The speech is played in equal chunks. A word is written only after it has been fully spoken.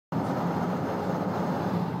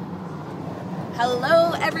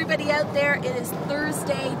Hello everybody out there, it is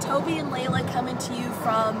Thursday. Toby and Layla coming to you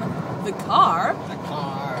from the car.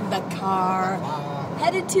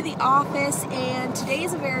 Headed to the office, and today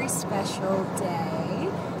is a very special day.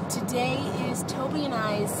 Today is Toby and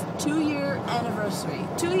I's 2-year anniversary.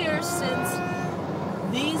 2 years since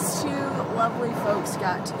these two lovely folks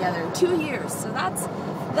got together. 2 years, so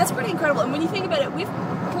that's pretty incredible. And when you think about it, we've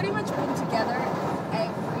pretty much been together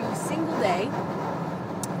every single day.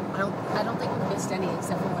 I don't think we've missed any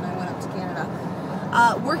except for when I went up to Canada.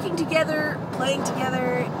 Working together, playing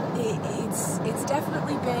together, it's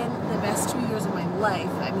definitely been the best 2 years of my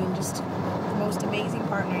life. I mean, just the most amazing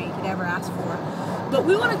partner you could ever ask for. But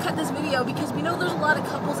we want to cut this video because we know there's a lot of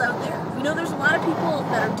couples out there. We know there's a lot of people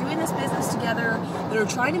that are doing this business together, that are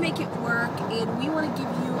trying to make it work, and we want to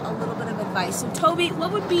give you a little bit of advice. So Toby,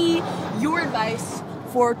 what would be your advice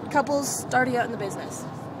for couples starting out in the business?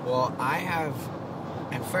 Well,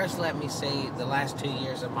 and first let me say the last 2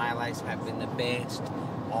 years of my life have been the best.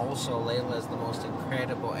 Also, Layla is the most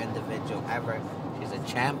incredible individual ever. She's a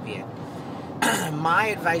champion. My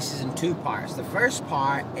advice is in two parts. The first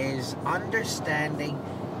part is understanding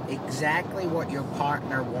exactly what your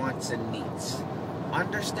partner wants and needs.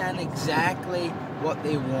 Understand exactly what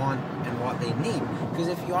they want and what they need. Because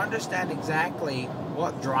if you understand exactly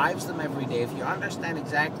what drives them every day, if you understand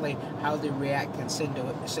exactly how they react in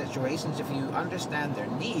situations, if you understand their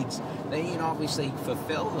needs, then you can obviously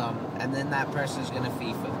fulfill them, and then that person is going to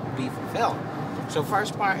be fulfilled. So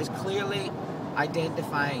first part is clearly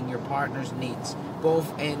identifying your partner's needs,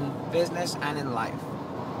 both in business and in life.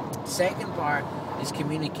 Second part is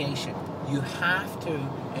communication. You have to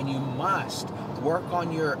and you must work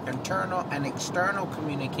on your internal and external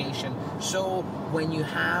communication, so when you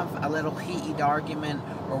have a little heated argument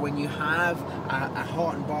or when you have a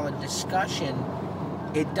hot and bothered discussion,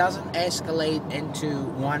 it doesn't escalate into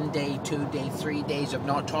 1 day, 2 days, 3 days of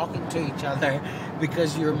not talking to each other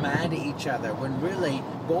because you're mad at each other, when really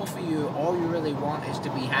both of you, all you really want is to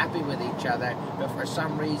be happy with each other, but for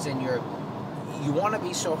some reason you want to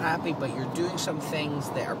be so happy, but you're doing some things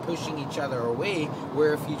that are pushing each other away,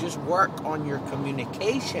 where if you just work on your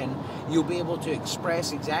communication, you'll be able to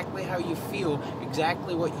express exactly how you feel,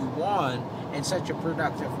 exactly what you want, in such a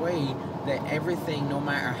productive way that everything, no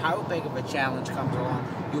matter how big of a challenge comes along,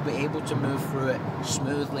 you'll be able to move through it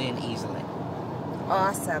smoothly and easily.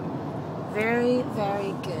 Awesome. Very,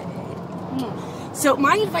 very good. So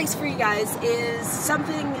my advice for you guys is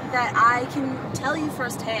something that I can tell you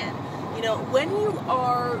firsthand. You know, when you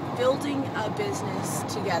are building a business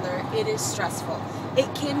together, it is stressful.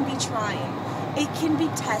 It can be trying. It can be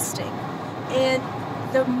testing. And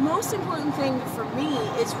the most important thing for me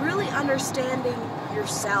is really understanding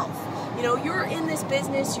yourself. You know, you're in this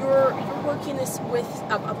business, you're working this with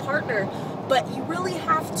a partner, but you really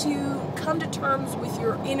have to come to terms with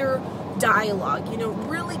your inner dialogue, you know,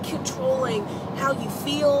 really controlling how you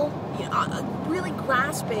feel, you know, really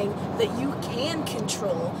grasping that you can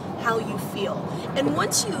control how you feel. And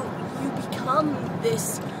once you become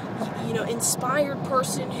this, you know, inspired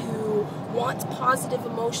person who wants positive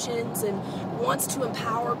emotions and wants to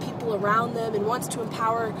empower people around them and wants to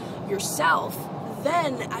empower yourself,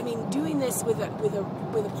 then, I mean, doing this with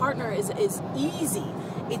a partner is easy.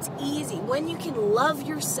 It's easy. When you can love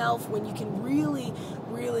yourself, when you can really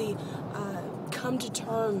come to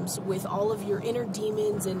terms with all of your inner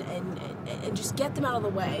demons and just get them out of the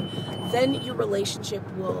way, then your relationship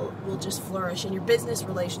will just flourish, and your business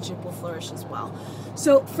relationship will flourish as well.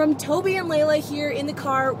 So from Toby and Layla here in the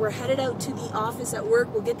car, we're headed out to the office at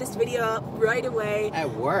work. We'll get this video up right away.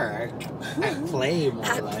 At work? At play, more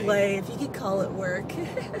At like. play, if you could call it work.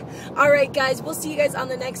 Alright guys, we'll see you guys on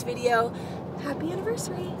the next video. Happy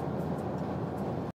anniversary.